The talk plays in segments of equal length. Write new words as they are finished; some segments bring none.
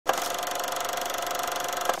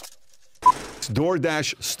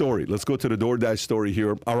DoorDash story. Let's go to the DoorDash story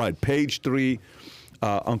here. All right, page 3.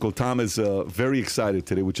 Uncle Tom is very excited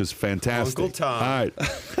today, which is fantastic. Uncle Tom. All right.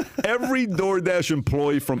 Every DoorDash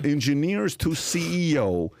employee, from engineers to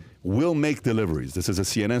CEO, will make deliveries. This is a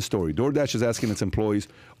CNN story. DoorDash is asking its employees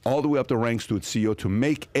all the way up the ranks to its CEO to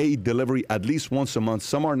make a delivery at least once a month.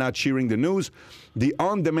 Some are not cheering the news. The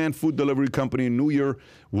on-demand food delivery company in New Year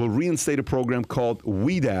will reinstate a program called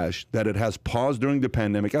WeDash that it has paused during the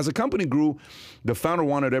pandemic. As the company grew, the founder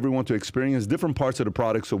wanted everyone to experience different parts of the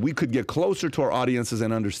product so we could get closer to our audiences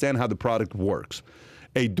and understand how the product works.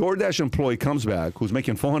 A DoorDash employee comes back who's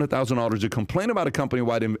making $400,000 to complain about a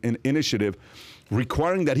company-wide initiative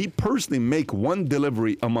requiring that he personally make one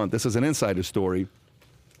delivery a month. This is an insider story.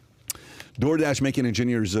 DoorDash making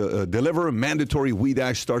engineers deliver. Mandatory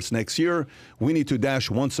WeDash starts next year. We need to dash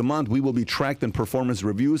once a month. We will be tracked in performance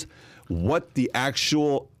reviews. What the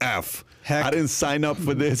actual F? Heck. I didn't sign up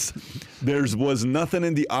for this. There was nothing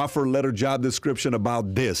in the offer letter job description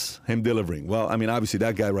about this, him delivering. Well, I mean, obviously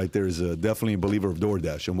that guy right there is definitely a believer of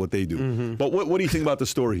DoorDash and what they do. Mm-hmm. But what do you think about the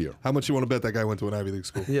story here? How much you want to bet that guy went to an Ivy League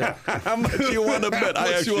school? Yeah. How much you want to bet?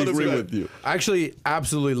 I actually agree with you. I actually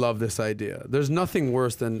absolutely love this idea. There's nothing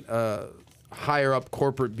worse than higher up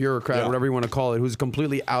corporate bureaucrat, whatever you want to call it, who's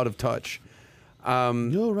completely out of touch.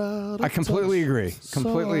 I completely agree.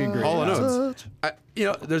 Completely agree. All I know,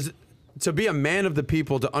 there's to be a man of the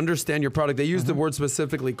people, to understand your product. They use the word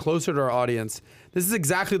specifically, closer to our audience. This is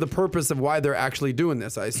exactly the purpose of why they're actually doing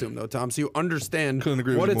this, I assume, though, Tom. So you understand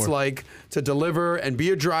what it's like to deliver and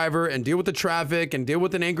be a driver and deal with the traffic and deal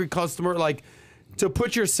with an angry customer, like to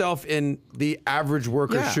put yourself in the average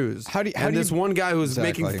worker's shoes. This one guy who's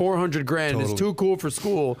making 400 grand is too cool for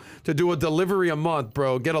school to do a delivery a month,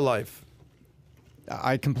 bro. Get a life.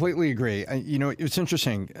 I completely agree. It's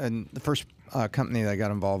interesting. And the first company that I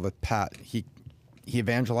got involved with, Pat, he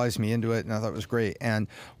evangelized me into it, and I thought it was great. And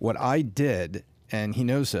what I did, and he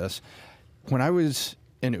knows this, when I was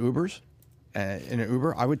in Ubers, in an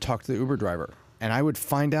Uber, I would talk to the Uber driver. And I would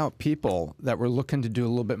find out people that were looking to do a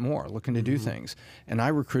little bit more, looking to do things. And I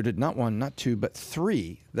recruited not one, not two, but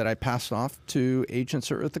 3 that I passed off to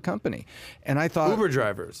agents at the company. And I thought— Uber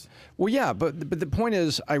drivers. Well, yeah, but the point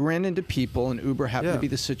is I ran into people, and Uber happened to be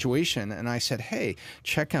the situation. And I said, hey,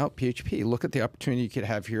 check out PHP. Look at the opportunity you could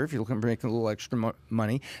have here. If you're looking to make a little extra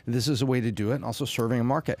money, this is a way to do it, and also serving a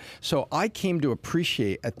market. So I came to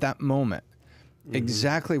appreciate at that moment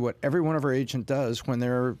exactly what every one of our agents does when they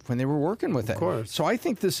were working with it. Of course. So I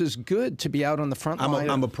think this is good to be out on the front line.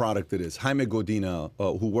 I'm a product of this. Jaime Godina,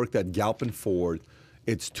 who worked at Galpin Ford,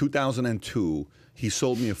 it's 2002. He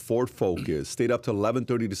sold me a Ford Focus, stayed up till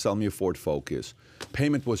 11:30 to sell me a Ford Focus.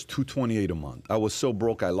 Payment was $228 a month. I was so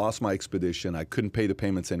broke, I lost my Expedition. I couldn't pay the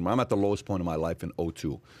payments anymore. I'm at the lowest point of my life in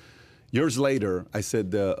 2002. Years later, I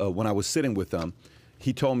said, when I was sitting with him,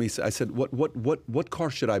 he told me, I said, what car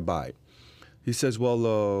should I buy? He says,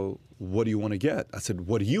 well, what do you want to get? I said,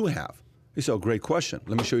 what do you have? He said, oh, great question.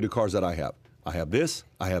 Let me show you the cars that I have. I have this,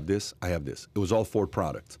 I have this, I have this. It was all Ford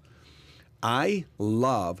products. I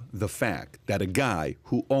love the fact that a guy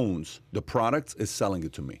who owns the products is selling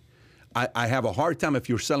it to me. I have a hard time if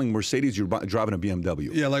you're selling Mercedes, you're driving a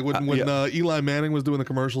BMW. Yeah, like when Eli Manning was doing the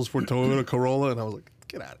commercials for Toyota Corolla, and I was like,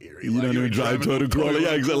 get out of here. You don't even drive Toyota Corolla.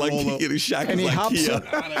 Yeah, exactly. Like Shaq and he like hops. Kia.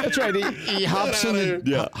 That's right. He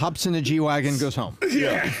hops in the G-Wagon, goes home.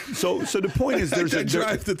 Yeah. So the point is,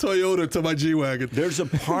 drive the Toyota to my G-Wagon. There's a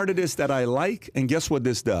part of this that I like, and guess what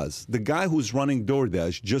this does? The guy who's running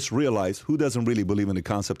DoorDash just realized who doesn't really believe in the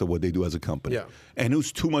concept of what they do as a company, and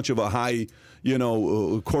who's too much of a high,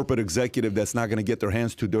 corporate executive that's not going to get their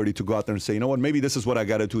hands too dirty to go out there and say, you know what, maybe this is what I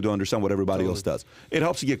got to do to understand what everybody else does. It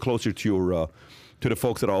helps you get closer to your to the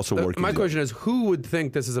folks that are also working. My question is, who would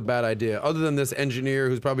think this is a bad idea, other than this engineer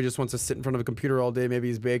who's probably just wants to sit in front of a computer all day, maybe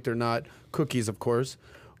he's baked or not, cookies, of course.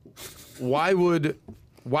 Why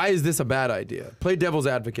is this a bad idea? Play devil's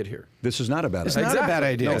advocate here. This is not a bad idea. It's not a bad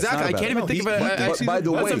idea. No, exactly. I can't even think of it. By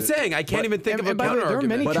the way, that's what I'm saying. I can't even think of a counter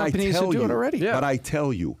argument. There are many companies that do it already. Yeah. But I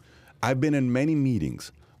tell you, I've been in many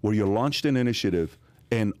meetings where you launched an initiative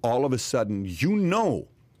and all of a sudden you know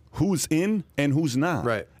who's in and who's not.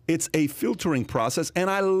 Right. It's a filtering process, and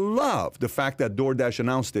I love the fact that DoorDash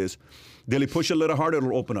announced this. They'll push a little harder,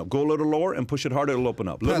 it'll open up. Go a little lower and push it harder, it'll open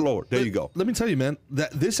up. A little lower. There you go. Let me tell you, man,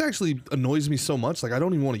 that this actually annoys me so much. Like, I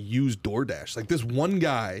don't even want to use DoorDash. Like, this one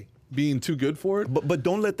guy being too good for it. But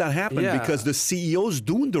don't let that happen Yeah. because the CEO's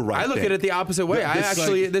doing the right I look thing. at it the opposite way.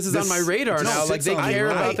 This is on my radar now. Like they care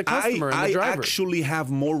about the customer and the driver. I actually have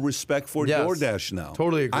more respect for Yes. DoorDash now.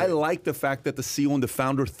 Totally agree. I like the fact that the CEO and the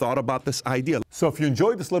founder thought about this idea. So if you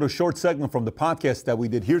enjoyed this little short segment from the podcast that we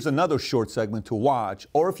did, here's another short segment to watch.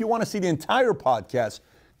 Or if you want to see the entire podcast,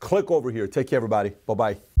 click over here. Take care, everybody.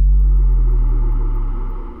 Bye-bye.